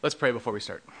Let's pray before we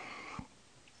start.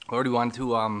 Lord, we want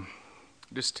to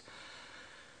just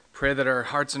pray that our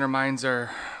hearts and our minds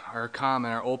are calm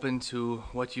and are open to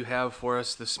what you have for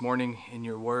us this morning in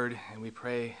your word. And we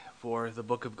pray for the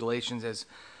book of Galatians as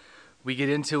we get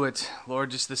into it. Lord,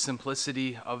 just the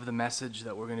simplicity of the message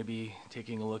that we're going to be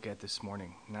taking a look at this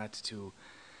morning. Not to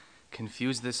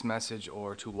confuse this message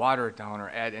or to water it down or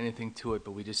add anything to it,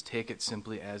 but we just take it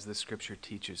simply as the scripture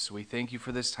teaches. So we thank you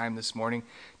for this time this morning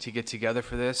to get together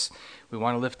for this. We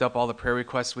want to lift up all the prayer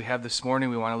requests we have this morning.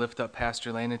 We want to lift up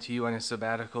Pastor Landon to you on his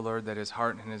sabbatical, Lord, that his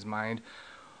heart and his mind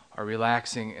are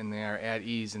relaxing and they are at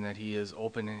ease and that he is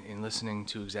open in listening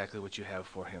to exactly what you have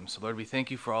for him. So Lord, we thank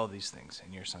you for all of these things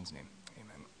in your son's name.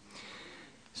 Amen.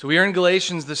 So we are in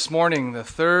Galatians this morning, the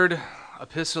third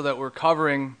epistle that we're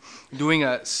covering, doing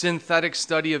a synthetic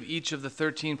study of each of the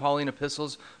 13 Pauline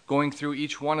epistles, going through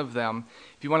each one of them.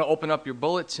 If you want to open up your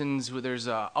bulletins, there's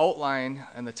an outline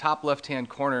in the top left-hand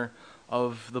corner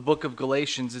of the book of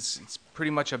Galatians. It's pretty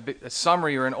much a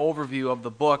summary or an overview of the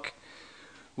book.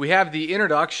 We have the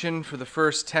introduction for the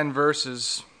first 10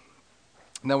 verses,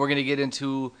 and then we're going to get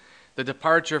into the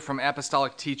departure from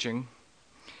apostolic teaching.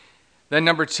 Then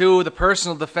number 2, the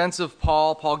personal defense of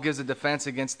Paul. Paul gives a defense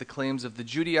against the claims of the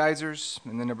Judaizers.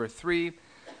 And then number 3,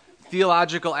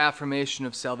 theological affirmation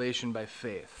of salvation by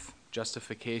faith.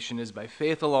 Justification is by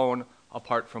faith alone,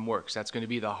 apart from works. That's going to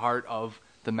be the heart of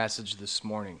the message this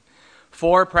morning.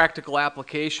 4, practical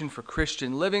application for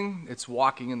Christian living. It's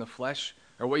walking in the flesh,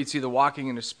 or it's either walking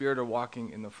in the spirit or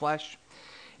walking in the flesh.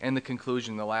 And the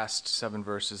conclusion, the last 7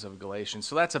 verses of Galatians.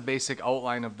 So that's a basic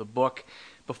outline of the book.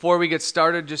 Before we get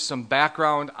started, just some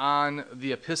background on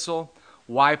the epistle,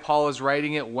 why Paul is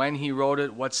writing it, when he wrote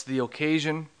it, what's the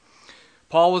occasion.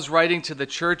 Paul was writing to the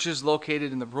churches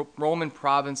located in the Roman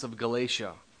province of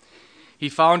Galatia. He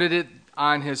founded it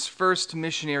on his first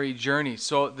missionary journey.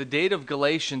 So the date of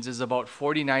Galatians is about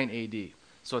 49 AD.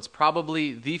 So it's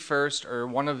probably the first or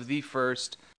one of the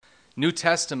first New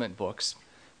Testament books,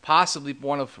 possibly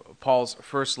one of Paul's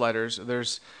first letters.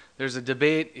 There's a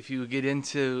debate, if you get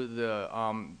into the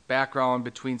background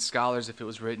between scholars, if it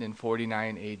was written in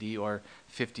 49 AD or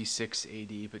 56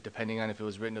 AD, but depending on if it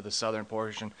was written to the southern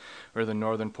portion or the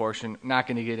northern portion. Not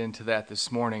going to get into that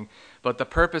this morning. But the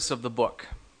purpose of the book,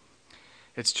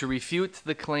 it's to refute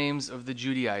the claims of the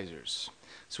Judaizers.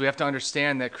 So we have to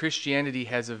understand that Christianity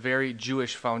has a very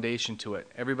Jewish foundation to it.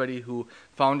 Everybody who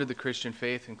founded the Christian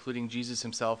faith, including Jesus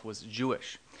himself, was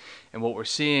Jewish. And what we're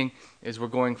seeing is we're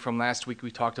going from last week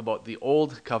we talked about the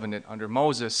old covenant under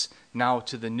Moses, now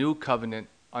to the new covenant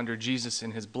under Jesus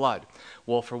in his blood.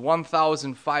 Well, for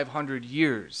 1,500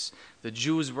 years, the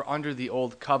Jews were under the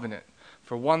old covenant.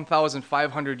 For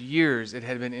 1,500 years, it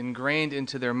had been ingrained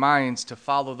into their minds to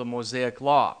follow the Mosaic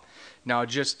law. Now,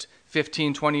 just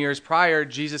 15, 20 years prior,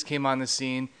 Jesus came on the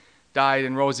scene, died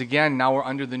and rose again. Now we're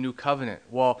under the new covenant.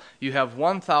 Well, you have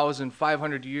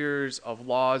 1,500 years of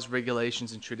laws,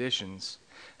 regulations, and traditions,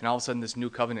 and all of a sudden this new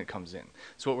covenant comes in.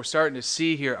 So what we're starting to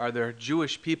see here are there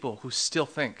Jewish people who still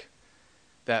think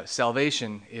that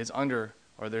salvation is under,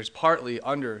 or there's partly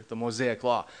under the Mosaic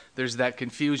law. There's that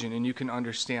confusion, and you can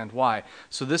understand why.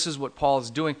 So this is what Paul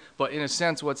is doing, but in a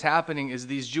sense what's happening is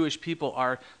these Jewish people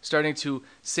are starting to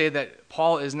say that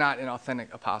Paul is not an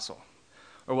authentic apostle.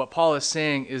 Or what Paul is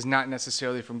saying is not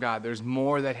necessarily from God. There's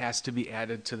more that has to be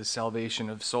added to the salvation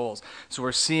of souls. So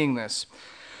we're seeing this.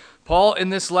 Paul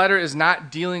in this letter is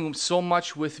not dealing so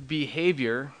much with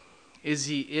behavior as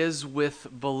he is with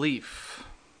belief.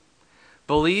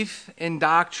 Belief in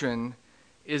doctrine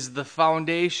is the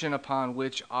foundation upon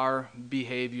which our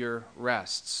behavior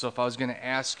rests. So if I was going to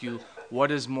ask you,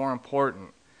 what is more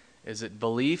important? Is it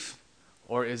belief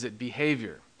or is it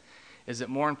behavior? Is it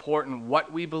more important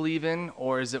what we believe in,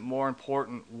 or is it more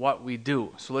important what we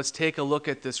do? So let's take a look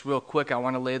at this real quick. I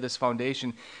want to lay this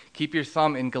foundation. Keep your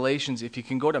thumb in Galatians. If you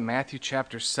can go to Matthew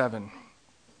chapter 7,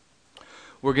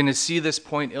 we're going to see this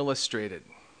point illustrated.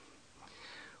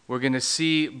 We're going to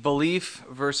see belief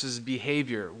versus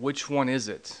behavior. Which one is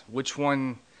it? Which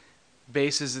one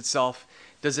bases itself?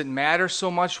 Does it matter so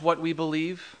much what we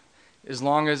believe, as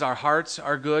long as our hearts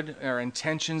are good, our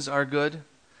intentions are good?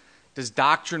 Does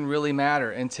doctrine really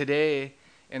matter? And today,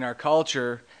 in our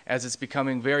culture, as it's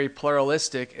becoming very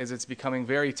pluralistic, as it's becoming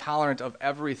very tolerant of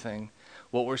everything,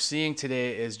 what we're seeing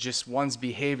today is just one's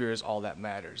behavior is all that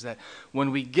matters. That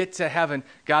when we get to heaven,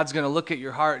 God's going to look at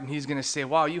your heart and he's going to say,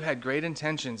 wow, you had great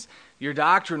intentions. Your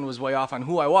doctrine was way off on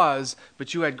who I was,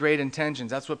 but you had great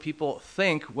intentions. That's what people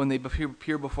think when they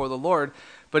appear before the Lord.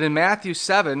 But in Matthew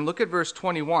 7, look at verse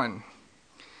 21.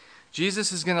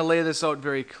 Jesus is going to lay this out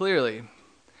very clearly.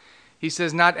 He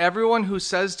says, "Not everyone who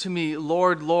says to me,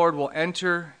 'Lord, Lord,' will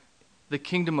enter the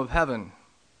kingdom of heaven.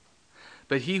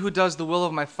 But he who does the will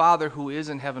of my Father who is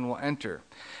in heaven will enter.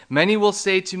 Many will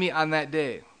say to me on that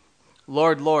day,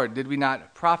 Lord, Lord, did we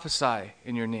not prophesy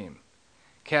in your name,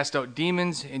 cast out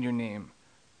demons in your name,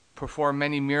 perform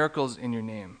many miracles in your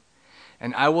name?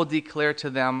 And I will declare to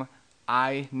them,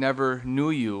 I never knew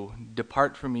you.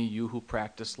 Depart from me, you who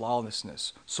practice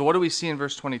lawlessness. So what do we see in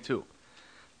verse 22?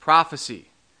 Prophecy,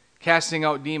 casting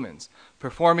out demons,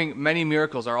 performing many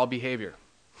miracles are all behavior.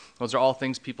 Those are all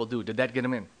things people do. Did that get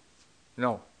them in?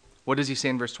 No. What does he say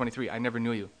in verse 23? I never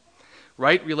knew you.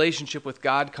 Right relationship with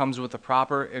God comes with a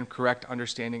proper and correct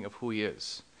understanding of who he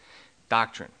is.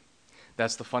 Doctrine.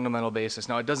 That's the fundamental basis.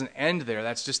 Now, it doesn't end there.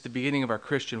 That's just the beginning of our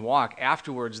Christian walk.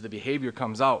 Afterwards, the behavior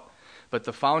comes out. But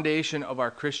the foundation of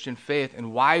our Christian faith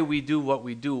and why we do what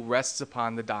we do rests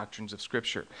upon the doctrines of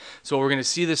Scripture. So what we're going to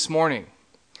see this morning,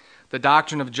 the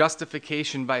doctrine of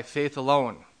justification by faith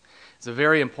alone. It's a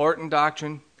very important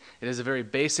doctrine. It is a very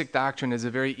basic doctrine. It's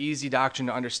a very easy doctrine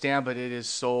to understand, but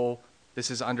this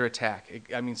is under attack.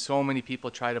 So many people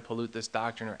try to pollute this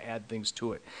doctrine or add things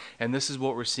to it. And this is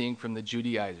what we're seeing from the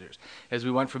Judaizers. As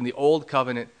we went from the old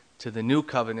covenant to the new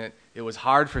covenant, it was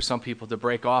hard for some people to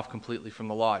break off completely from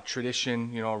the law.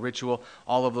 Tradition, ritual,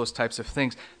 all of those types of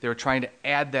things. They were trying to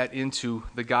add that into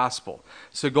the gospel.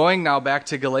 So going now back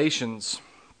to Galatians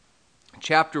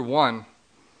chapter 1,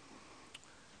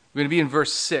 we're going to be in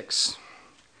verse 6.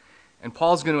 And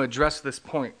Paul's going to address this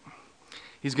point.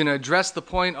 He's going to address the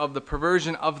point of the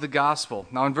perversion of the gospel.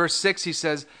 Now in verse 6 he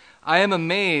says, I am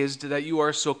amazed that you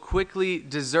are so quickly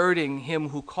deserting him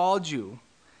who called you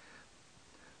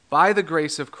by the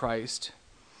grace of Christ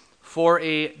for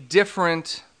a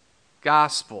different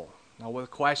gospel. Now the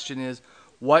question is,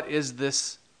 what is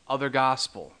this other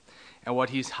gospel? And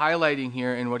what he's highlighting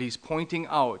here and what he's pointing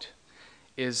out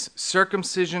is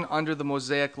circumcision under the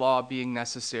Mosaic law being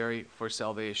necessary for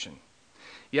salvation.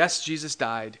 Yes, Jesus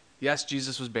died. Yes,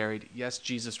 Jesus was buried. Yes,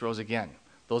 Jesus rose again.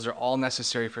 Those are all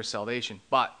necessary for salvation.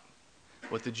 But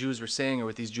what the Jews were saying, or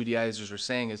what these Judaizers were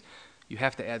saying, is you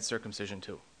have to add circumcision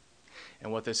too.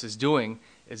 And what this is doing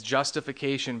is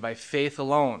justification by faith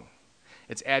alone.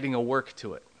 It's adding a work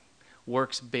to it.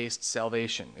 Works-based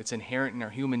salvation. It's inherent in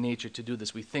our human nature to do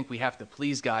this. We think we have to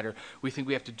please God, or we think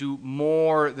we have to do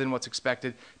more than what's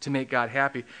expected to make God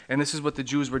happy. And this is what the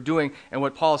Jews were doing. And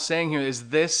what Paul is saying here is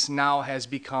this now has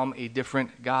become a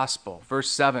different gospel.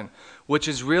 Verse 7, which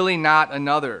is really not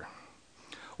another.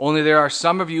 Only there are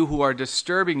some of you who are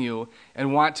disturbing you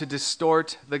and want to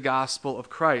distort the gospel of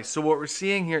Christ. So what we're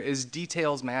seeing here is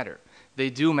details matter. They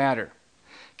do matter.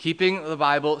 Keeping the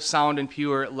Bible sound and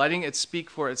pure, letting it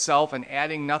speak for itself and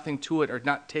adding nothing to it or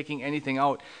not taking anything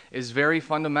out is very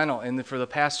fundamental. And for the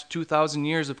past 2,000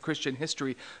 years of Christian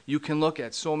history, you can look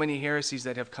at so many heresies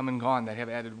that have come and gone that have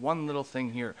added one little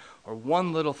thing here or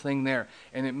one little thing there.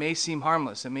 And it may seem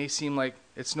harmless. It may seem like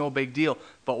it's no big deal.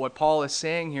 But what Paul is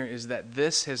saying here is that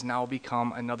this has now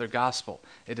become another gospel.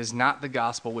 It is not the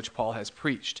gospel which Paul has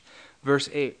preached. Verse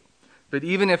 8, but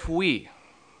even if we,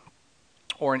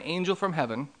 or an angel from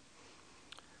heaven,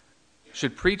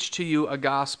 should preach to you a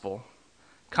gospel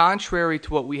contrary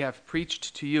to what we have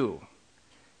preached to you,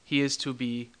 he is to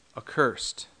be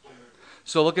accursed.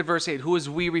 So look at verse 8. Who is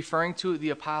we referring to? The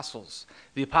apostles.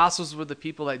 The apostles were the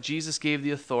people that Jesus gave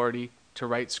the authority to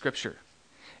write Scripture.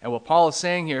 And what Paul is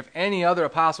saying here, if any other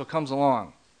apostle comes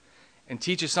along and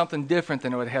teaches something different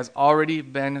than what has already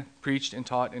been preached and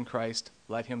taught in Christ,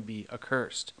 let him be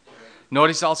accursed.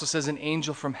 Notice it also says an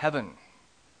angel from heaven.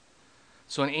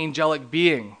 So an angelic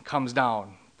being comes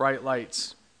down, bright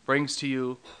lights, brings to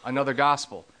you another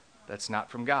gospel. That's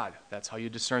not from God. That's how you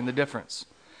discern the difference.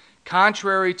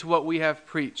 Contrary to what we have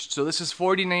preached. So this is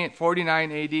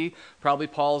 49 AD, probably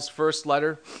Paul's first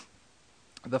letter.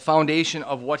 The foundation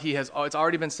of what he has, it's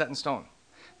already been set in stone.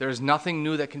 There is nothing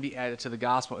new that can be added to the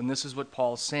gospel. And this is what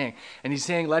Paul is saying. And he's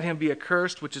saying, let him be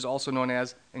accursed, which is also known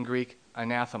as, in Greek,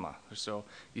 anathema. So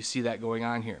you see that going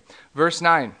on here. Verse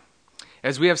 9.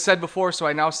 As we have said before, so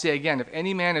I now say again, if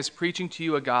any man is preaching to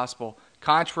you a gospel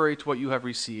contrary to what you have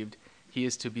received, he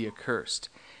is to be accursed.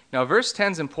 Now, verse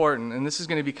 10 is important, and this is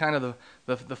going to be kind of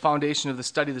the foundation of the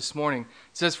study this morning.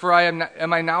 It says, for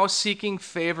am I now seeking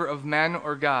favor of men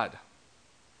or God?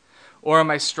 Or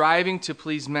am I striving to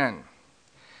please men?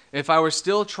 If I were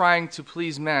still trying to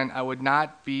please men, I would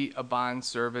not be a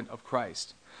bondservant of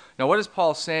Christ. Now, what is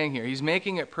Paul saying here? He's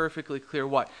making it perfectly clear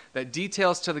what? That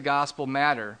details to the gospel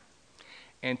matter.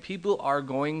 And people are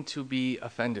going to be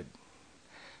offended.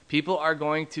 People are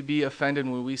going to be offended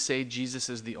when we say Jesus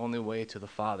is the only way to the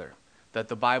Father, that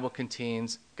the Bible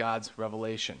contains God's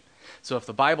revelation. So if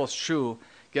the Bible's true,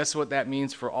 guess what that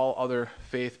means for all other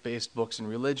faith-based books and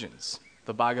religions?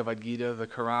 the Bhagavad Gita, the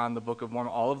Quran, the Book of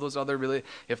Mormon, all of those other,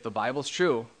 if the Bible's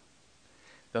true,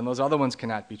 then those other ones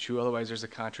cannot be true, otherwise there's a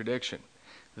contradiction.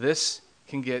 This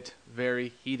can get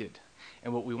very heated.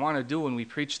 And what we want to do when we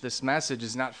preach this message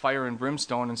is not fire and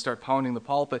brimstone and start pounding the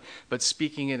pulpit, but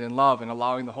speaking it in love and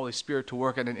allowing the Holy Spirit to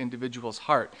work on an individual's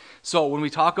heart. So when we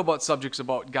talk about subjects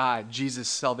about God, Jesus,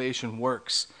 salvation,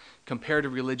 works,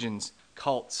 comparative religions,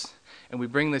 cults, and we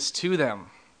bring this to them,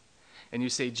 and you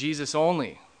say Jesus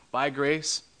only, by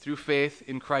grace, through faith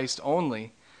in Christ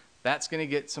only, that's going to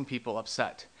get some people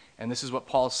upset. And this is what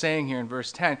Paul's saying here in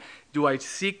verse 10. Do I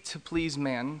seek to please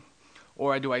men,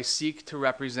 or do I seek to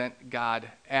represent God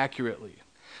accurately?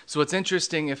 So it's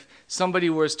interesting if somebody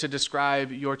was to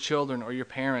describe your children or your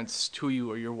parents to you,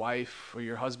 or your wife or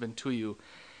your husband to you,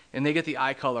 and they get the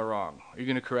eye color wrong. Are you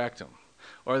going to correct them?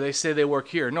 Or they say they work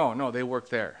here. No, they work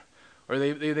there. Or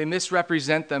they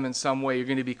misrepresent them in some way. You're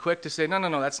going to be quick to say,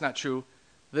 no, that's not true.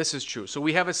 This is true. So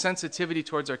we have a sensitivity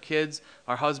towards our kids,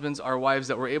 our husbands, our wives,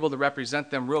 that we're able to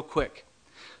represent them real quick.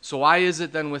 So why is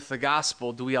it then with the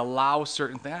gospel, do we allow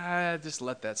certain things? Just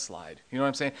let that slide. You know what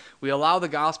I'm saying? We allow the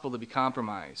gospel to be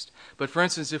compromised. But for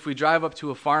instance, if we drive up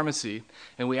to a pharmacy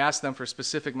and we ask them for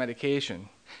specific medication,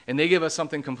 and they give us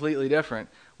something completely different,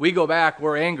 we go back,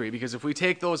 we're angry, because if we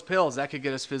take those pills, that could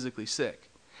get us physically sick.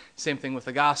 Same thing with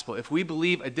the gospel. If we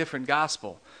believe a different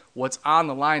gospel, what's on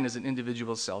the line is an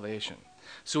individual's salvation.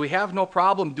 So we have no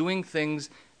problem doing things,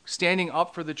 standing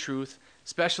up for the truth,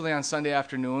 especially on Sunday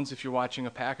afternoons. If you're watching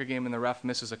a Packer game and the ref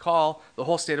misses a call, the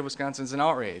whole state of Wisconsin's in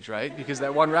outrage, right? Because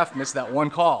that one ref missed that one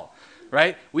call,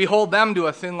 right? We hold them to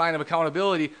a thin line of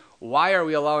accountability. Why are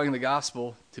we allowing the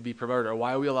gospel to be perverted? Or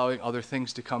why are we allowing other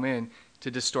things to come in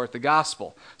to distort the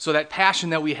gospel? So that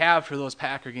passion that we have for those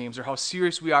Packer games, or how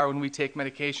serious we are when we take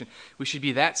medication, we should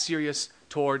be that serious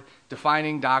toward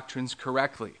defining doctrines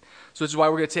correctly. So this is why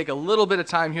we're going to take a little bit of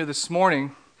time here this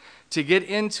morning to get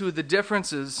into the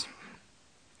differences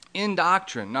in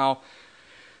doctrine. Now,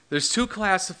 there's two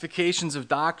classifications of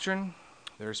doctrine.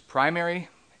 There's primary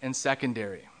and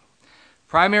secondary.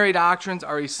 Primary doctrines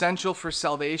are essential for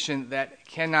salvation that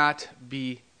cannot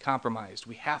be compromised.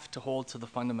 We have to hold to the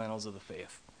fundamentals of the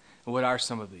faith. And what are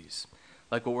some of these?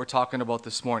 Like what we're talking about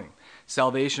this morning.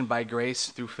 Salvation by grace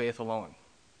through faith alone,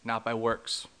 not by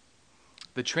works.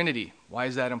 The Trinity, why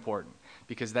is that important?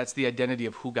 Because that's the identity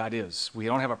of who God is. We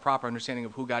don't have a proper understanding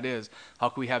of who God is. How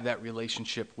can we have that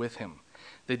relationship with him?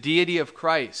 The deity of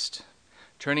Christ,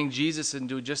 turning Jesus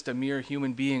into just a mere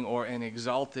human being or an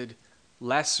exalted,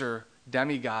 lesser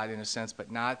demigod in a sense,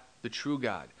 but not the true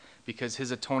God, because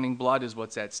his atoning blood is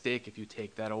what's at stake if you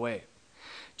take that away.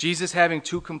 Jesus having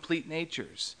two complete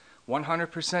natures,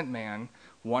 100% man,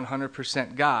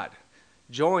 100% God.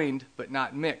 Joined but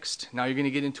not mixed. Now you're going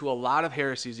to get into a lot of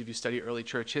heresies if you study early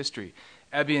church history.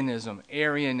 Ebionism,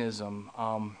 Arianism,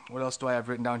 what else do I have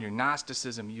written down here?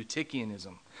 Gnosticism,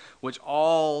 Eutychianism, which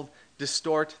all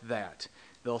distort that.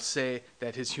 They'll say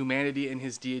that his humanity and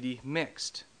his deity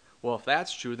mixed. Well, if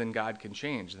that's true, then God can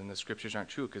change. Then the scriptures aren't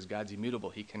true because God's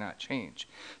immutable. He cannot change.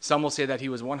 Some will say that he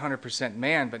was 100%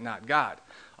 man but not God.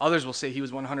 Others will say he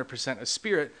was 100% a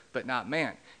spirit but not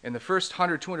man. In the first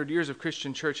 100, 200 years of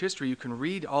Christian church history, you can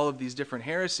read all of these different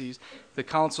heresies. The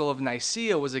Council of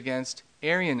Nicaea was against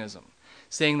Arianism,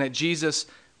 saying that Jesus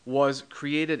was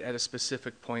created at a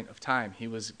specific point of time. He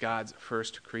was God's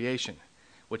first creation,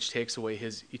 which takes away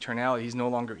his eternality. He's no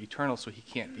longer eternal, so he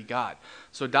can't be God.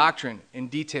 So doctrine and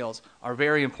details are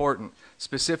very important.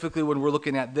 Specifically when we're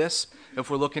looking at this, if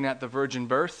we're looking at the virgin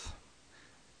birth,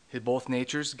 both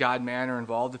natures, God, man, are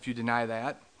involved if you deny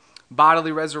that.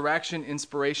 Bodily resurrection,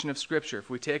 inspiration of Scripture. If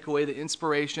we take away the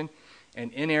inspiration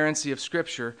and inerrancy of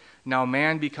Scripture, now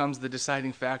man becomes the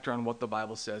deciding factor on what the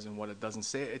Bible says and what it doesn't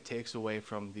say. It takes away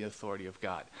from the authority of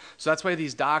God. So that's why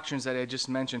these doctrines that I just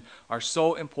mentioned are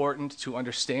so important to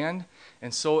understand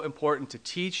and so important to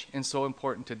teach and so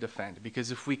important to defend. Because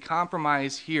if we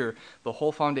compromise here, the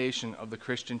whole foundation of the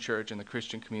Christian church and the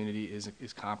Christian community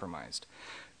is compromised.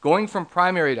 Going from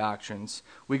primary doctrines,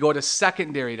 we go to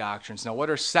secondary doctrines. Now, what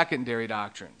are secondary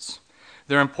doctrines?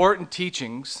 They're important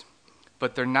teachings,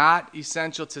 but they're not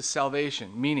essential to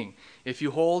salvation, meaning if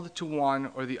you hold to one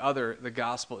or the other, the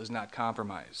gospel is not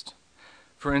compromised.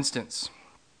 For instance,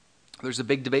 there's a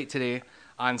big debate today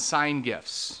on sign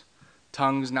gifts,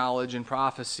 tongues, knowledge, and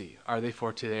prophecy. Are they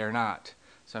for today or not?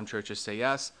 Some churches say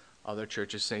yes, other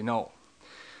churches say no.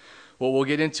 What we'll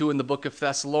get into in the book of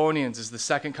Thessalonians is the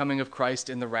second coming of Christ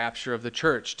and the rapture of the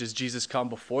church. Does Jesus come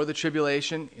before the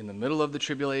tribulation, in the middle of the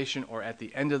tribulation, or at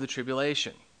the end of the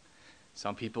tribulation?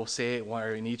 Some people say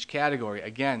we're in each category.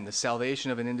 Again, the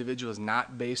salvation of an individual is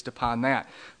not based upon that.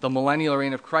 The millennial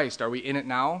reign of Christ, are we in it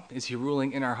now? Is he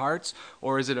ruling in our hearts?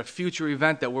 Or is it a future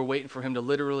event that we're waiting for him to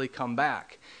literally come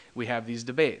back? We have these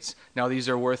debates. Now, these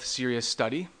are worth serious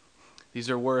study. These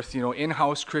are worth,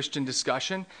 in-house Christian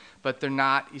discussion, but they're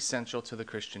not essential to the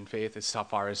Christian faith as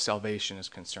far as salvation is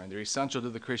concerned. They're essential to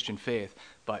the Christian faith,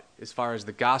 but as far as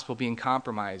the gospel being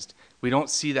compromised, we don't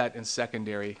see that in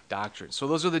secondary doctrines. So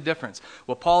those are the difference.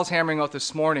 What Paul's hammering out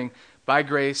this morning, by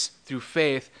grace, through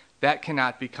faith, that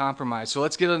cannot be compromised. So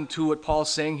let's get into what Paul's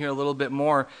saying here a little bit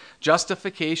more.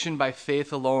 Justification by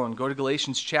faith alone. Go to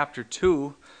Galatians chapter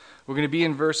 2. We're going to be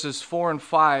in verses 4 and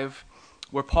 5,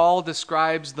 where Paul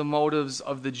describes the motives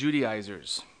of the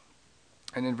Judaizers.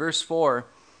 And in verse 4,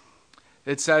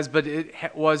 it says, "But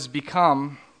it was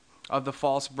become of the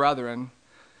false brethren,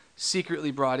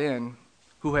 secretly brought in,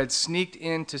 who had sneaked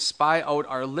in to spy out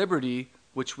our liberty,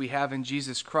 which we have in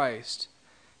Jesus Christ,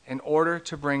 in order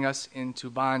to bring us into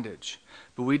bondage.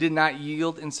 But we did not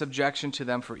yield in subjection to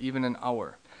them for even an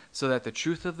hour, so that the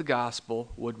truth of the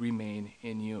gospel would remain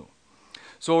in you."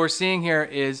 So what we're seeing here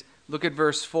is, look at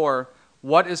verse 4,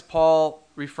 what is Paul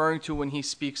referring to when he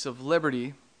speaks of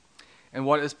liberty? And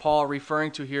what is Paul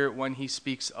referring to here when he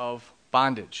speaks of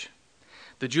bondage?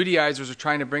 The Judaizers are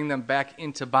trying to bring them back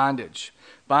into bondage.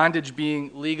 Bondage being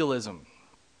legalism.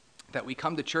 That we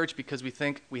come to church because we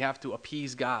think we have to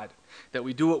appease God. That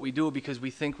we do what we do because we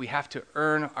think we have to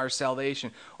earn our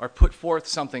salvation or put forth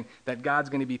something that God's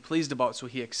going to be pleased about so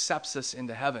he accepts us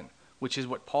into heaven, which is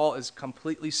what Paul is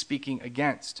completely speaking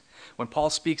against. When Paul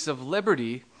speaks of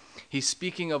liberty, he's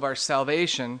speaking of our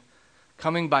salvation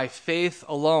coming by faith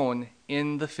alone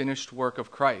in the finished work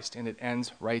of Christ, and it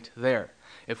ends right there.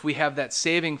 If we have that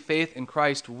saving faith in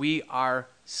Christ, we are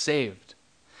saved.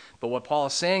 But what Paul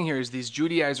is saying here is these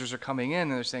Judaizers are coming in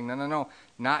and they're saying, no,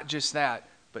 not just that,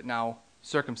 but now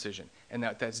circumcision. And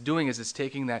that's doing is it's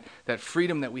taking that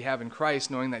freedom that we have in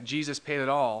Christ, knowing that Jesus paid it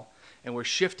all, and we're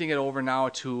shifting it over now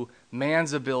to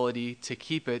man's ability to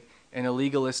keep it in a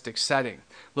legalistic setting.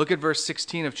 Look at verse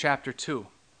 16 of chapter 2.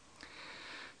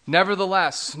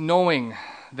 "Nevertheless, knowing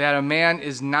that a man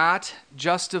is not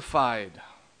justified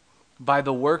by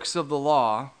the works of the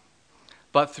law,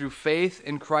 but through faith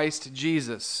in Christ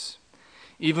Jesus,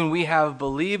 even we have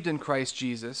believed in Christ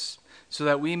Jesus, so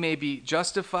that we may be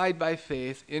justified by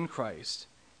faith in Christ,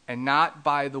 and not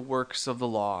by the works of the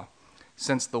law.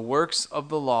 Since by the works of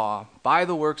the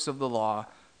law,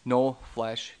 no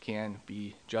flesh can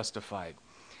be justified."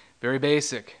 Very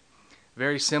basic,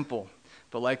 very simple.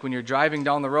 But like when you're driving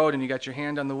down the road and you got your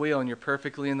hand on the wheel and you're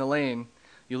perfectly in the lane,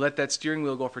 you let that steering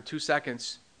wheel go for 2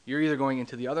 seconds, you're either going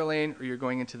into the other lane or you're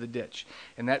going into the ditch.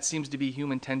 And that seems to be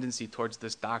human tendency towards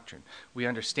this doctrine. We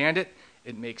understand it,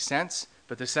 it makes sense,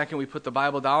 but the second we put the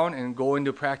Bible down and go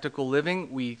into practical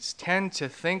living, we tend to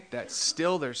think that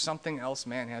still there's something else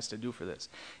man has to do for this.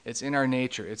 It's in our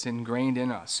nature, it's ingrained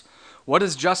in us. What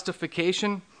is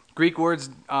justification? Greek words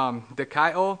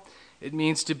dikaio. It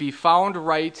means to be found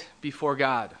right before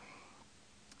God,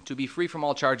 to be free from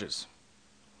all charges.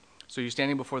 So you're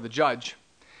standing before the judge,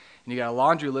 and you got a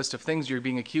laundry list of things you're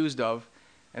being accused of,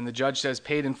 and the judge says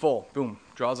paid in full. Boom,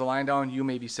 draws a line down, you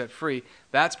may be set free.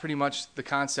 That's pretty much the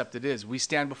concept it is. We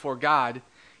stand before God.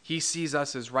 He sees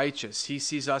us as righteous. He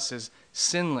sees us as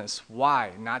sinless.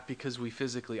 Why? Not because we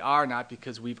physically are, not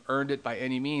because we've earned it by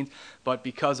any means, but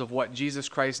because of what Jesus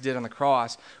Christ did on the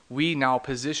cross. We now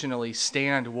positionally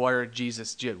stand where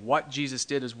Jesus did. What Jesus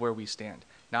did is where we stand,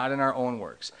 not in our own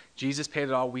works. Jesus paid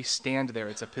it all. We stand there.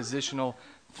 It's a positional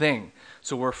thing.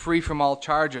 So we're free from all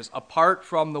charges, apart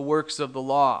from the works of the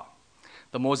law.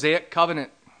 The Mosaic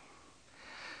covenant,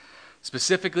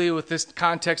 specifically with this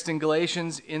context in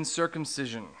Galatians, in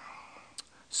circumcision.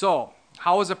 So,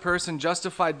 how is a person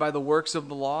justified by the works of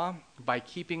the law? By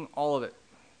keeping all of it.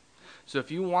 So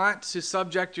if you want to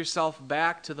subject yourself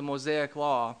back to the Mosaic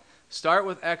law, start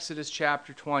with Exodus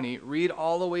chapter 20, read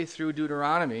all the way through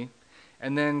Deuteronomy,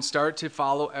 and then start to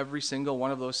follow every single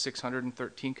one of those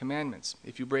 613 commandments.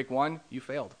 If you break one, you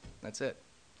failed. That's it.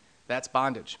 That's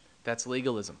bondage. That's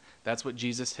legalism. That's what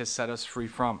Jesus has set us free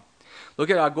from. Look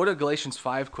at, go to Galatians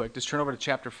 5 quick. Just turn over to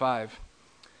chapter 5,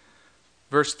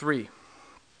 verse 3.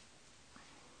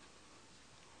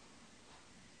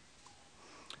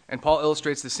 And Paul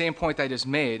illustrates the same point I just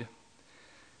made.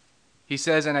 He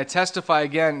says, "And I testify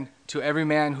again to every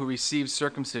man who receives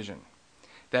circumcision,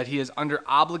 that he is under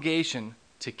obligation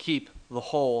to keep the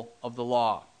whole of the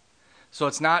law." So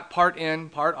it's not part in,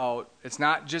 part out. It's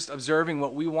not just observing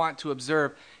what we want to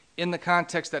observe in the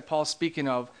context that Paul's speaking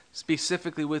of,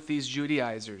 specifically with these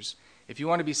Judaizers. If you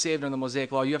want to be saved under the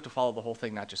Mosaic law, you have to follow the whole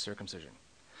thing, not just circumcision.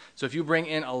 So if you bring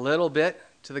in a little bit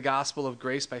to the gospel of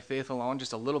grace by faith alone,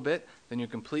 just a little bit, then you're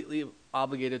completely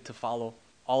obligated to follow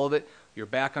all of it. You're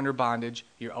back under bondage.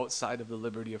 You're outside of the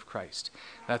liberty of Christ.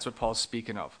 That's what Paul's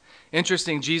speaking of.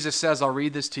 Interesting, Jesus says, I'll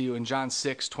read this to you in John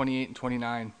 6, 28 and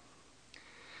 29.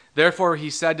 Therefore he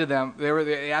said to them,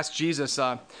 they asked Jesus,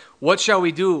 what shall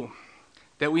we do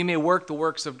that we may work the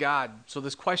works of God? So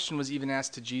this question was even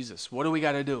asked to Jesus. What do we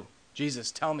got to do?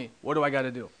 Jesus, tell me, what do I got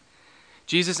to do?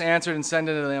 Jesus answered and said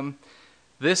unto them,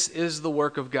 this is the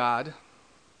work of God,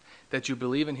 that you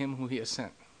believe in him who he has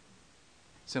sent.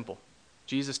 Simple.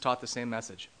 Jesus taught the same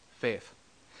message, faith.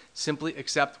 Simply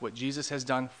accept what Jesus has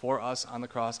done for us on the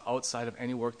cross outside of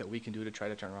any work that we can do to try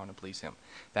to turn around and please him.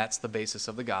 That's the basis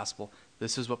of the gospel.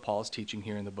 This is what Paul is teaching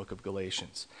here in the book of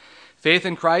Galatians. Faith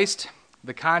in Christ,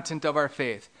 the content of our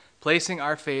faith, placing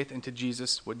our faith into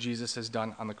Jesus, what Jesus has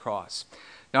done on the cross.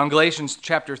 Now in Galatians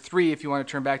chapter 3, if you want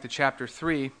to turn back to chapter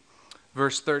 3,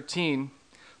 verse 13,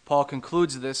 Paul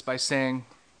concludes this by saying,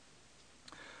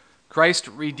 Christ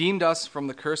redeemed us from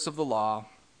the curse of the law,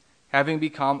 having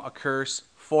become a curse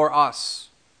for us.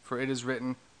 For it is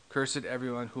written, cursed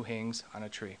everyone who hangs on a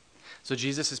tree. So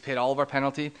Jesus has paid all of our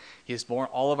penalty. He has borne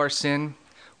all of our sin.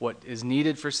 What is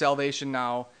needed for salvation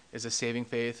now is a saving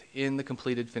faith in the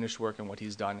completed, finished work and what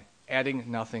he's done,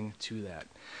 adding nothing to that.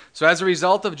 So as a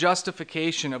result of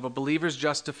justification, of a believer's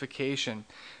justification,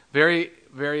 very,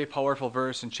 very powerful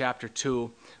verse in chapter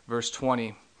 2, verse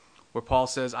 20, where Paul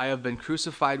says, I have been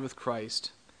crucified with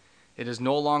Christ. It is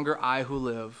no longer I who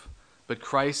live, but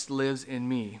Christ lives in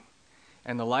me.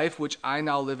 And the life which I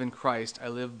now live in Christ, I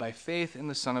live by faith in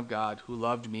the Son of God, who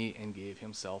loved me and gave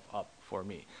himself up for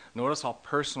me. Notice how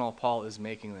personal Paul is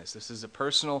making this. This is a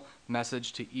personal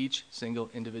message to each single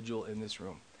individual in this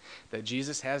room, that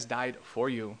Jesus has died for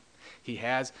you. He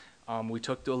has, we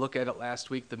took a look at it last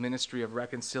week, the ministry of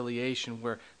reconciliation,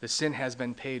 where the sin has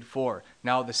been paid for.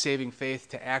 Now the saving faith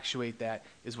to actuate that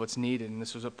is what's needed, and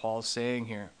this is what Paul's saying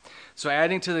here. So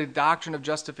adding to the doctrine of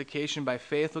justification by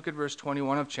faith, look at verse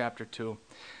 21 of chapter 2.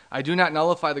 I do not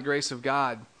nullify the grace of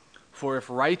God, for if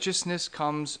righteousness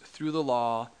comes through the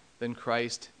law, then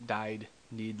Christ died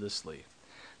needlessly.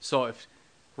 So if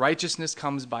righteousness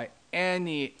comes by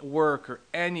any work or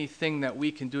anything that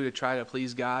we can do to try to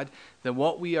please God, then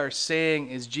what we are saying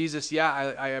is, Jesus, yeah,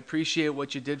 I appreciate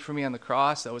what you did for me on the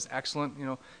cross. That was excellent,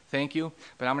 thank you.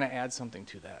 But I'm going to add something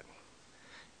to that.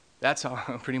 That's how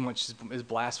pretty much as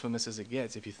blasphemous as it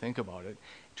gets, if you think about it.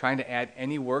 Trying to add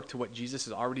any work to what Jesus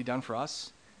has already done for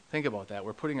us. Think about that.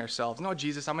 We're putting ourselves, no,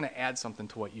 Jesus, I'm going to add something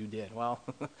to what you did. Well,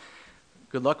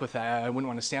 good luck with that. I wouldn't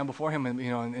want to stand before him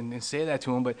and say that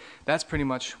to him, but that's pretty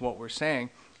much what we're saying.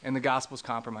 And the gospel's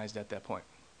compromised at that point,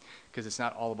 because it's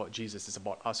not all about Jesus, it's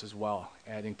about us as well,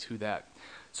 adding to that.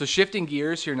 So shifting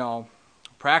gears here now,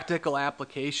 practical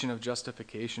application of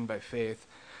justification by faith.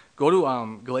 Go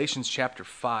to Galatians chapter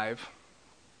 5.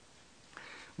 We're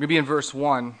going to be in verse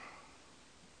 1.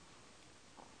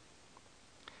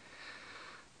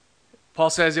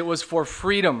 Paul says, it was for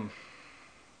freedom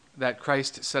that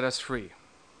Christ set us free.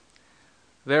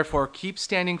 Therefore, keep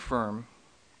standing firm,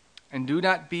 and do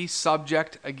not be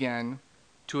subject again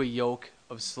to a yoke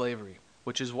of slavery.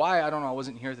 Which is why, I don't know, I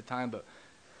wasn't here at the time, but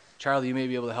Charlie, you may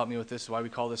be able to help me with this. Why we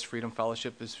call this Freedom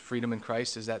Fellowship is freedom in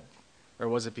Christ. Is that, or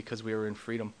was it because we were in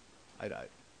freedom? No, it's freedom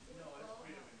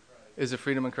in Christ. Is it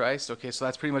freedom in Christ? Okay, so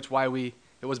that's pretty much why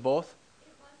it was both?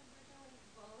 It was originally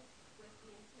both, with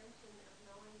the intention of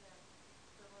knowing that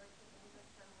the Lord could lead us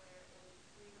somewhere in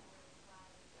freedom where the cloud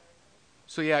is darkness.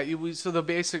 So yeah, so the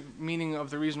basic meaning of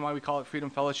the reason why we call it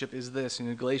Freedom Fellowship is this,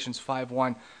 in Galatians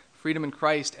 5:1, freedom in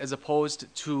Christ as opposed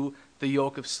to the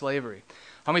yoke of slavery.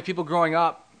 How many people growing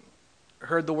up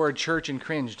heard the word church and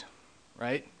cringed,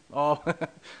 right? Oh,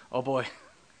 oh boy.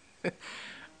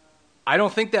 I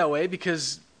don't think that way,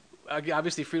 because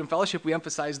obviously Freedom Fellowship, we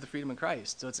emphasize the freedom in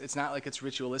Christ. So it's not like it's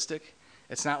ritualistic.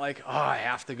 It's not like, oh, I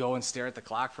have to go and stare at the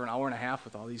clock for an hour and a half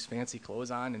with all these fancy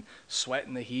clothes on and sweat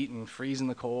in the heat and freeze in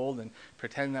the cold and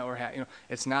pretend that we're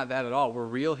it's not that at all. We're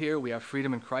real here. We have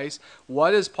freedom in Christ.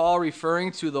 What is Paul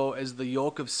referring to, though, as the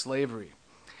yoke of slavery?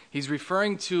 He's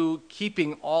referring to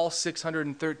keeping all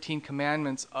 613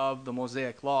 commandments of the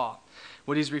Mosaic Law.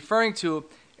 What he's referring to,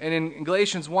 and in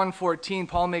Galatians 1:14,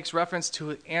 Paul makes reference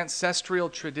to ancestral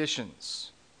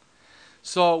traditions.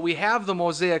 So we have the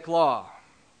Mosaic Law.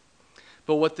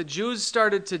 But what the Jews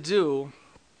started to do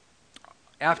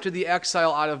after the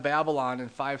exile out of Babylon in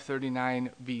 539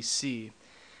 BC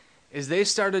is they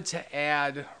started to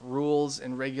add rules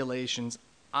and regulations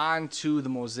onto the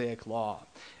Mosaic Law.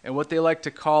 And what they like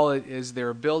to call it is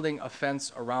they're building a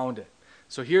fence around it.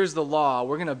 So here's the law.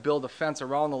 We're going to build a fence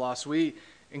around the law. So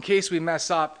in case we mess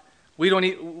up, We don't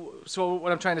need, so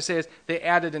what I'm trying to say is they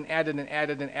added and added and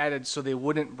added and added so they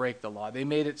wouldn't break the law. They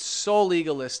made it so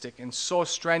legalistic and so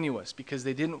strenuous because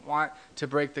they didn't want to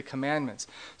break the commandments.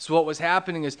 So what was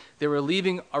happening is they were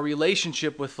leaving a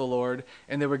relationship with the Lord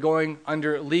and they were going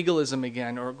under legalism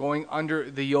again, or going under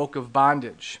the yoke of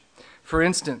bondage. For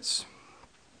instance,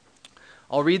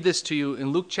 I'll read this to you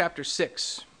in Luke chapter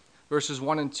 6, verses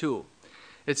 1 and 2.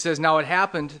 It says, "Now it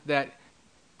happened that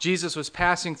Jesus was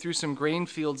passing through some grain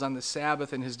fields on the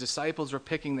Sabbath, and his disciples were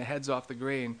picking the heads off the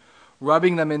grain,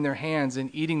 rubbing them in their hands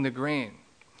and eating the grain.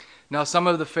 Now some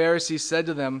of the Pharisees said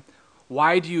to them,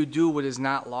 'Why do you do what is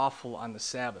not lawful on the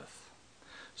Sabbath?'"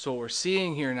 So what we're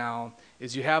seeing here now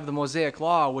is you have the Mosaic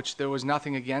law, which there was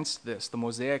nothing against this. The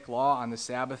Mosaic law on the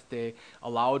Sabbath day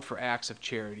allowed for acts of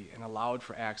charity and allowed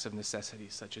for acts of necessity,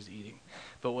 such as eating.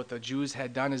 But what the Jews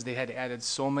had done is they had added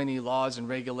so many laws and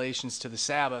regulations to the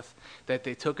Sabbath that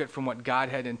they took it from what God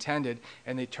had intended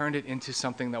and they turned it into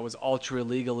something that was ultra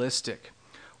legalistic.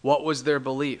 What was their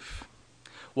belief?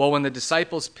 Well, when the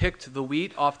disciples picked the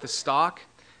wheat off the stalk,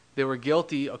 they were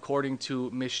guilty, according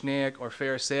to Mishnaic or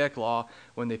Pharisaic law.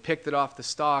 When they picked it off the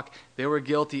stalk, they were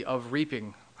guilty of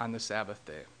reaping on the Sabbath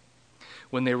day.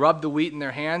 When they rubbed the wheat in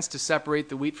their hands to separate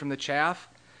the wheat from the chaff,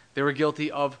 they were guilty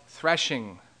of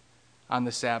threshing on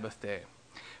the Sabbath day.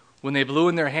 When they blew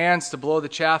in their hands to blow the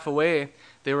chaff away,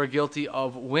 they were guilty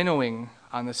of winnowing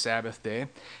on the Sabbath day.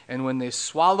 And when they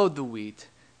swallowed the wheat,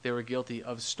 they were guilty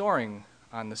of storing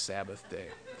on the Sabbath day.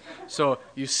 So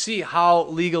you see how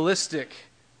legalistic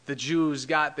the Jews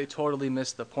got. They totally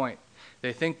missed the point.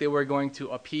 They think they were going to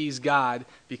appease God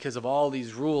because of all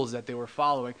these rules that they were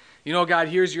following. You know, God,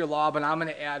 here's your law, but I'm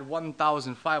going to add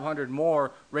 1,500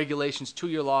 more regulations to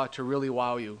your law to really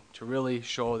wow you, to really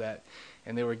show that.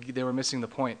 And they were missing the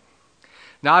point.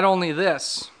 Not only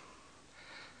this,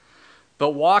 but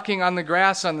walking on the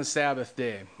grass on the Sabbath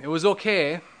day. It was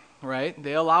okay, right?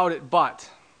 They allowed it,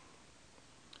 but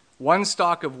one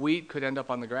stalk of wheat could end up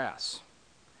on the grass.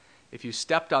 If you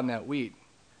stepped on that wheat,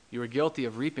 you were guilty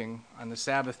of reaping on the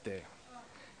Sabbath day.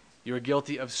 You were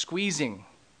guilty of squeezing,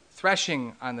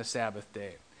 threshing on the Sabbath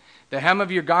day. The hem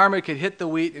of your garment could hit the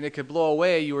wheat and it could blow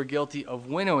away. You were guilty of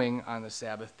winnowing on the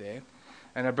Sabbath day.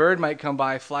 And a bird might come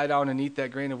by, fly down and eat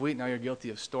that grain of wheat. Now you're guilty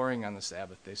of storing on the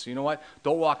Sabbath day. So you know what?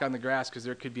 Don't walk on the grass because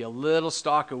there could be a little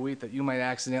stalk of wheat that you might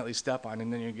accidentally step on,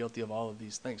 and then you're guilty of all of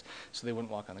these things. So they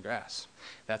wouldn't walk on the grass.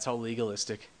 That's how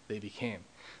legalistic they became.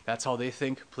 That's how they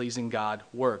think pleasing God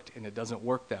worked, and it doesn't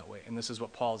work that way. And this is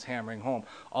what Paul's hammering home.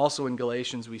 Also in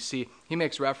Galatians we see, he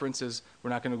makes references, we're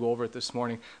not going to go over it this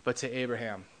morning, but to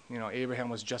Abraham. You know, Abraham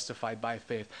was justified by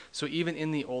faith. So even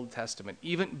in the Old Testament,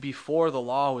 even before the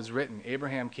law was written,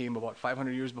 Abraham came about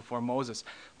 500 years before Moses.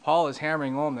 Paul is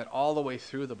hammering home that all the way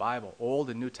through the Bible, Old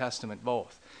and New Testament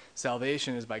both,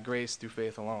 salvation is by grace through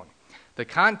faith alone. The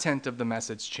content of the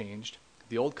message changed.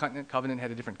 The Old Covenant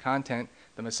had a different content.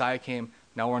 The Messiah came.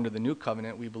 Now we're under the New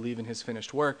Covenant. We believe in his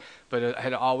finished work. But it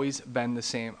had always been the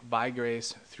same, by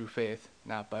grace through faith,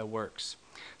 not by works.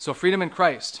 So freedom in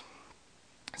Christ.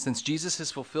 Since Jesus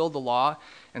has fulfilled the law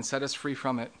and set us free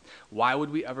from it, why would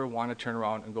we ever want to turn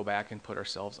around and go back and put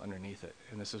ourselves underneath it?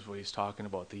 And this is what he's talking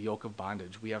about, the yoke of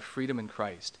bondage. We have freedom in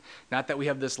Christ. Not that we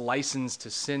have this license to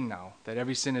sin now, that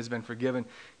every sin has been forgiven.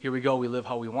 Here we go, we live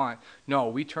how we want. No,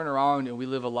 we turn around and we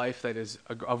live a life that is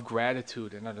of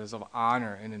gratitude, and it is of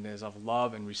honor, and it is of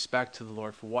love and respect to the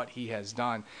Lord for what he has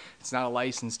done. It's not a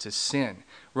license to sin.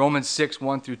 Romans 6,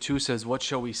 1-2 says, "What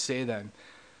shall we say then?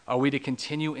 Are we to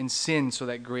continue in sin so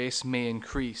that grace may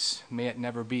increase? May it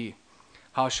never be.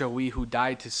 How shall we who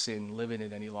died to sin live in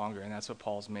it any longer?" And that's what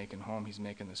Paul's making home. He's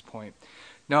making this point.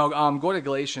 Now, go to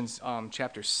Galatians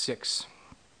chapter 6.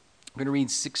 I'm going to read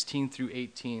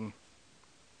 16-18.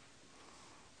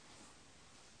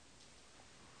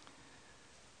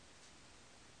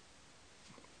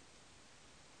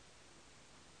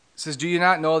 It says, "Do you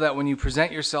not know that when you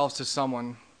present yourselves to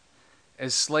someone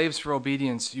as slaves for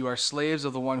obedience, you are slaves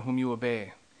of the one whom you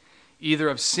obey, either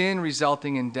of sin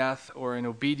resulting in death or in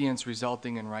obedience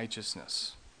resulting in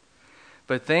righteousness?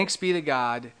 But thanks be to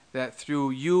God that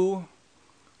through you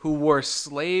who were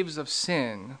slaves of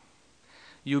sin,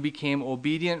 you became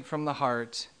obedient from the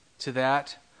heart to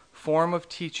that form of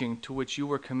teaching to which you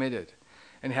were committed,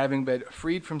 and having been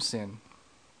freed from sin,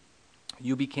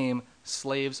 you became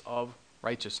slaves of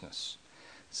righteousness."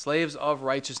 Slaves of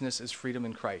righteousness is freedom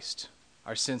in Christ.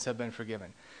 Our sins have been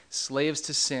forgiven. Slaves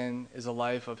to sin is a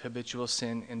life of habitual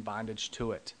sin and bondage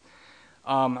to it.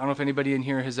 I don't know if anybody in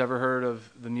here has ever heard of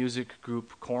the music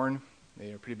group Korn.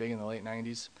 They were pretty big in the late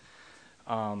 90s.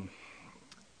 The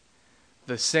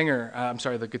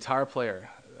guitar player,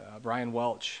 Brian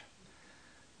Welch,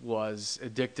 was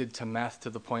addicted to meth to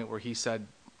the point where he said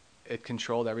it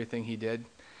controlled everything he did.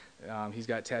 He's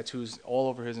got tattoos all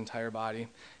over his entire body.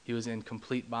 He was in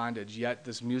complete bondage, yet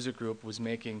this music group was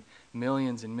making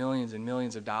millions and millions and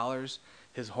millions of dollars.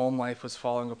 His home life was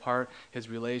falling apart. His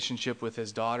relationship with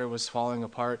his daughter was falling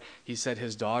apart. He said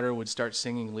his daughter would start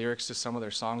singing lyrics to some of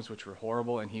their songs, which were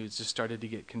horrible, and he just started to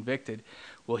get convicted.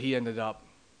 Well, he ended up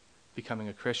becoming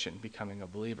a Christian, becoming a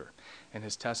believer, and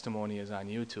his testimony is on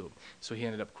YouTube. So he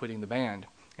ended up quitting the band,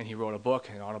 and he wrote a book,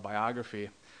 an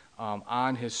autobiography,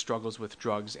 on his struggles with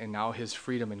drugs and now his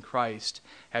freedom in Christ,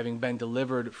 having been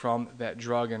delivered from that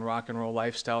drug and rock and roll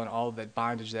lifestyle and all of that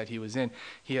bondage that he was in.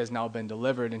 He has now been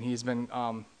delivered, and he's been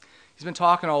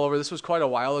talking all over. This was quite a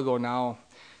while ago now,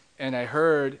 and I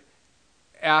heard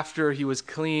after he was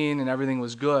clean and everything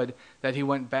was good that he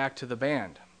went back to the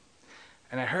band.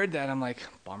 And I heard that, I'm like,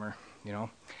 bummer, you know.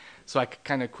 So I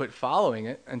kind of quit following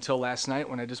it until last night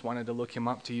when I just wanted to look him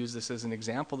up to use this as an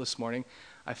example this morning.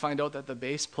 I find out that the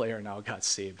bass player now got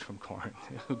saved from Korn,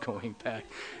 going back.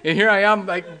 And here I am,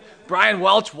 like, Brian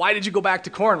Welch, why did you go back to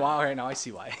Korn? Well, all right, now I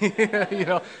see why. You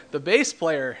know, the bass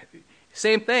player,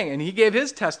 same thing. And he gave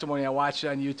his testimony. I watched it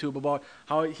on YouTube about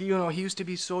how he used to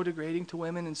be so degrading to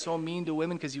women and so mean to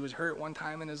women because he was hurt one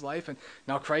time in his life, and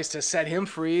now Christ has set him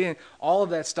free, and all of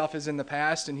that stuff is in the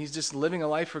past, and he's just living a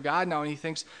life for God now, and he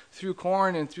thinks through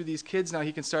Korn and through these kids now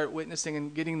he can start witnessing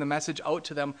and getting the message out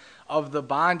to them of the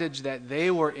bondage that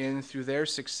they were in through their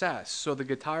success. So the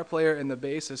guitar player and the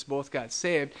bassist both got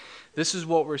saved. This is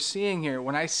what we're seeing here.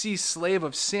 When I see slave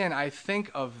of sin, I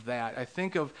think of that. I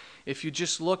think of, if you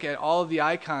just look at all of the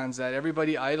icons that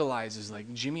everybody idolizes,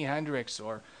 like Jimi Hendrix,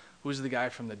 or who's the guy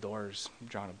from The Doors? I'm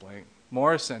drawing a blank.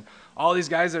 Morrison. All these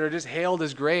guys that are just hailed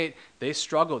as great, they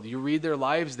struggled. You read their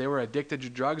lives, they were addicted to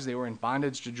drugs, they were in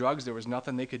bondage to drugs, there was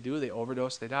nothing they could do, they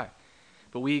overdosed, they died.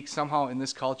 But we somehow in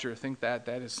this culture think that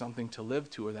that is something to live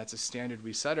to, or that's a standard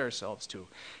we set ourselves to.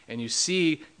 And you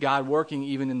see God working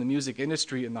even in the music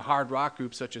industry, in the hard rock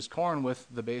groups such as Korn, with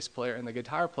the bass player and the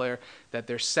guitar player, that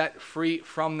they're set free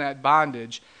from that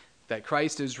bondage, that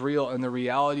Christ is real, and the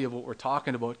reality of what we're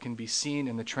talking about can be seen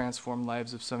in the transformed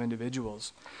lives of some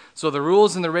individuals. So the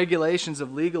rules and the regulations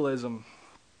of legalism.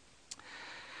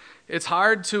 It's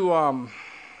hard to,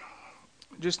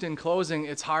 just in closing,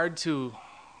 it's hard to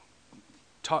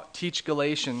teach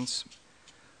Galatians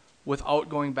without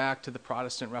going back to the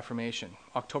Protestant Reformation.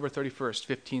 October 31st,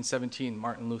 1517,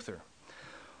 Martin Luther.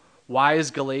 Why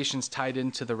is Galatians tied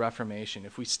into the Reformation?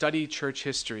 If we study church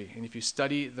history, and if you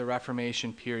study the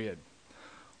Reformation period,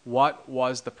 what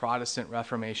was the Protestant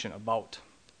Reformation about?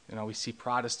 You know, we see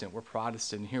Protestant, we're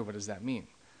Protestant here. What does that mean?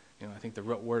 You know, I think the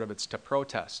root word of it's to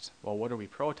protest. Well, what are we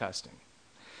protesting?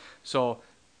 So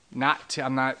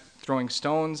I'm not throwing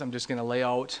stones, I'm just going to lay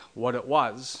out what it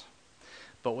was.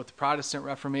 But what the Protestant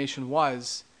Reformation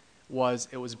was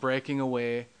it was breaking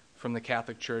away from the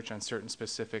Catholic Church on certain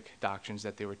specific doctrines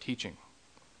that they were teaching.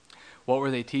 What were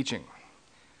they teaching?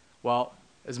 Well,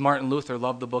 as Martin Luther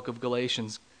loved the book of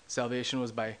Galatians, salvation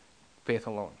was by faith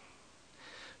alone.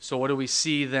 So what do we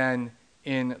see then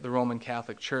in the Roman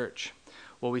Catholic Church?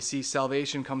 Well, we see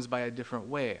salvation comes by a different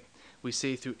way. We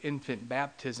say through infant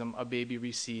baptism, a baby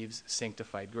receives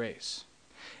sanctified grace.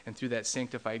 And through that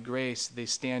sanctified grace, they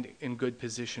stand in good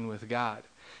position with God.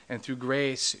 And through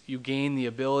grace, you gain the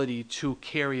ability to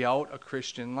carry out a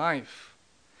Christian life.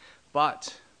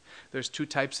 But there's two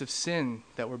types of sin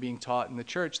that were being taught in the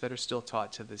church that are still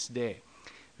taught to this day.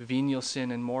 Venial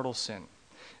sin and mortal sin.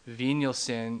 Venial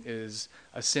sin is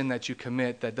a sin that you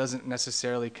commit that doesn't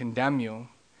necessarily condemn you,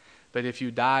 but if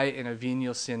you die in a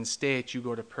venial sin state, you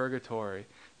go to purgatory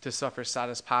to suffer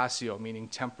satisfatio, meaning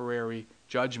temporary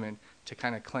judgment, to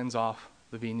kind of cleanse off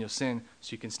the venial sin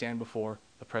so you can stand before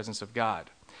the presence of God.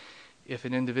 If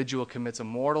an individual commits a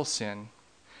mortal sin,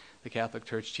 the Catholic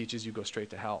Church teaches you go straight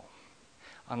to hell.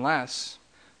 Unless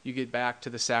you get back to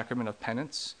the sacrament of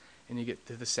penance and you get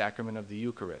to the sacrament of the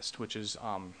Eucharist, which is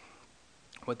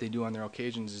what they do on their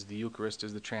occasions is the Eucharist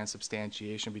is the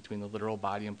transubstantiation between the literal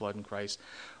body and blood in Christ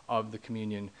of the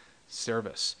communion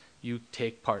service. You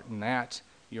take part in that,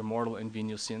 your mortal and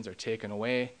venial sins are taken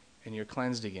away, and you're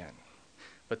cleansed again.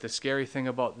 But the scary thing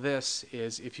about this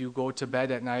is if you go to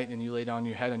bed at night and you lay down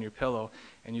your head on your pillow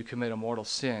and you commit a mortal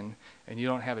sin and you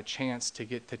don't have a chance to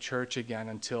get to church again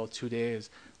until 2 days,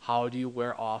 how do you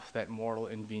wear off that mortal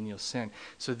and venial sin?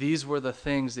 So these were the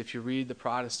things, if you read the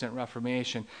Protestant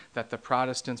Reformation, that the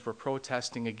Protestants were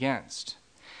protesting against.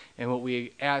 And what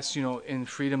we ask, in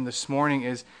Freedom this morning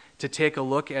is to take a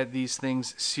look at these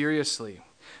things seriously,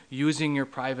 using your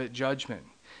private judgment.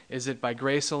 Is it by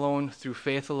grace alone, through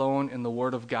faith alone, in the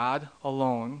Word of God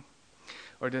alone?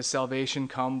 Or does salvation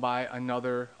come by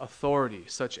another authority,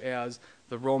 such as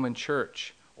the Roman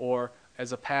Church, or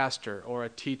as a pastor, or a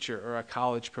teacher, or a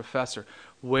college professor?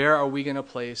 Where are we going to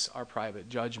place our private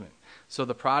judgment? So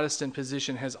the Protestant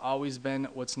position has always been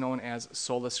what's known as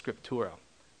sola scriptura.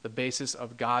 The basis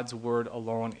of God's word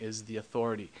alone is the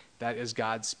authority. That is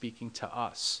God speaking to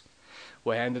us.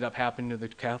 What ended up happening to the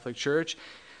Catholic Church,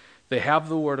 they have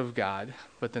the word of God,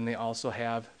 but then they also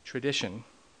have tradition.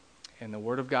 And the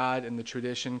word of God and the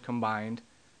tradition combined,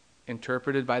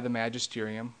 interpreted by the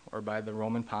magisterium or by the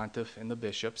Roman pontiff and the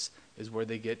bishops, is where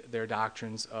they get their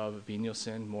doctrines of venial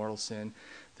sin, mortal sin,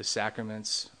 the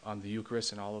sacraments, the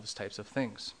Eucharist, and all those types of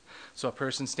things. So a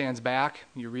person stands back,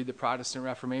 you read the Protestant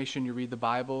Reformation, you read the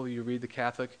Bible, you read the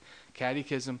Catholic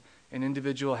Catechism. An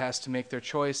individual has to make their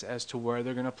choice as to where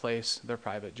they're going to place their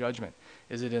private judgment.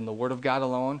 Is it in the Word of God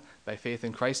alone, by faith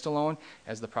in Christ alone,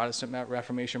 as the Protestant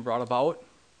Reformation brought about?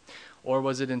 Or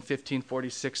was it in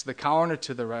 1546, the counter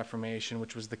to the Reformation,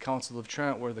 which was the Council of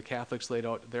Trent, where the Catholics laid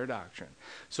out their doctrine?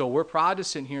 So we're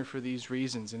Protestant here for these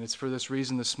reasons, and it's for this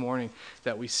reason this morning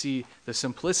that we see the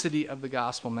simplicity of the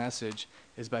gospel message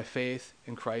is by faith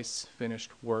in Christ's finished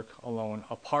work alone,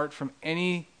 apart from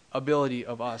any ability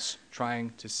of us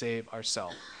trying to save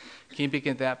ourselves. Keeping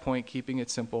at that point, keeping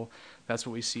it simple, that's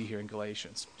what we see here in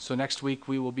Galatians. So next week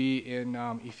we will be in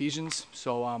Ephesians,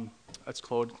 so let's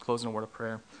close in a word of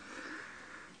prayer.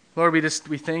 Lord,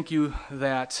 we thank you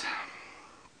that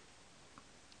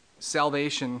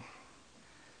salvation,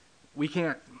 we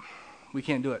can't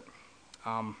do it.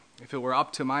 If it were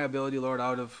up to my ability, Lord, I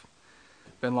would have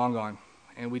been long gone.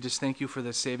 And we just thank you for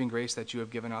the saving grace that you have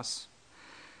given us.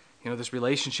 You know, this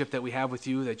relationship that we have with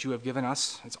you that you have given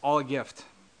us, it's all a gift.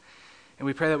 And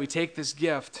we pray that we take this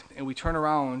gift and we turn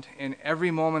around and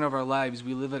every moment of our lives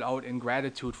we live it out in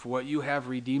gratitude for what you have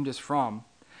redeemed us from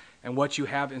and what you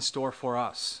have in store for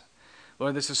us.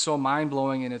 Lord, this is so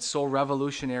mind-blowing and it's so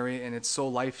revolutionary and it's so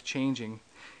life-changing.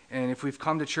 And if we've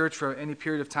come to church for any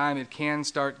period of time, it can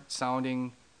start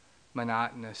sounding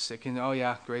monotonous. It can, oh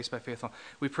yeah, grace by faith alone.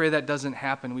 We pray that doesn't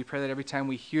happen. We pray that every time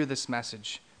we hear this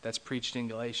message that's preached in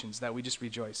Galatians, that we just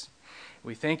rejoice.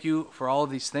 We thank you for all of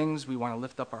these things. We want to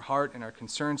lift up our heart and our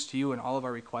concerns to you and all of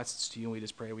our requests to you. And we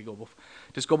just pray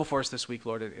just go before us this week,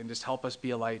 Lord, and just help us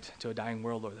be a light to a dying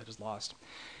world, Lord, that is lost.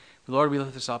 Lord, we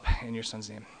lift this up in your Son's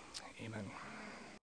name. Amen.